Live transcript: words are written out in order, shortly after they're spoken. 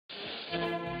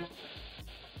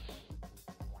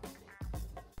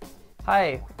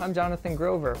Hi, I'm Jonathan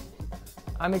Grover.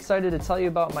 I'm excited to tell you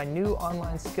about my new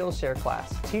online Skillshare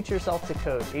class, Teach Yourself to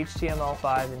Code,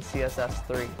 HTML5 and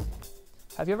CSS3.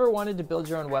 Have you ever wanted to build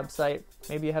your own website?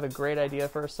 Maybe you have a great idea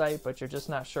for a site, but you're just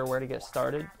not sure where to get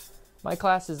started? My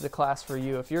class is the class for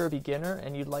you if you're a beginner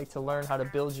and you'd like to learn how to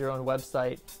build your own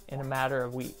website in a matter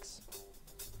of weeks.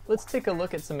 Let's take a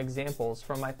look at some examples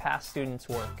from my past students'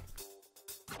 work.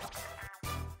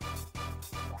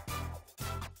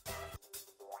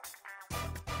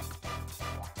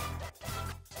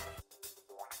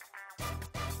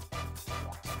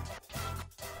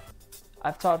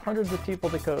 I've taught hundreds of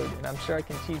people to code, and I'm sure I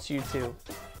can teach you too.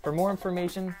 For more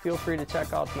information, feel free to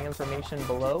check out the information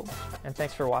below, and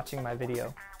thanks for watching my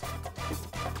video.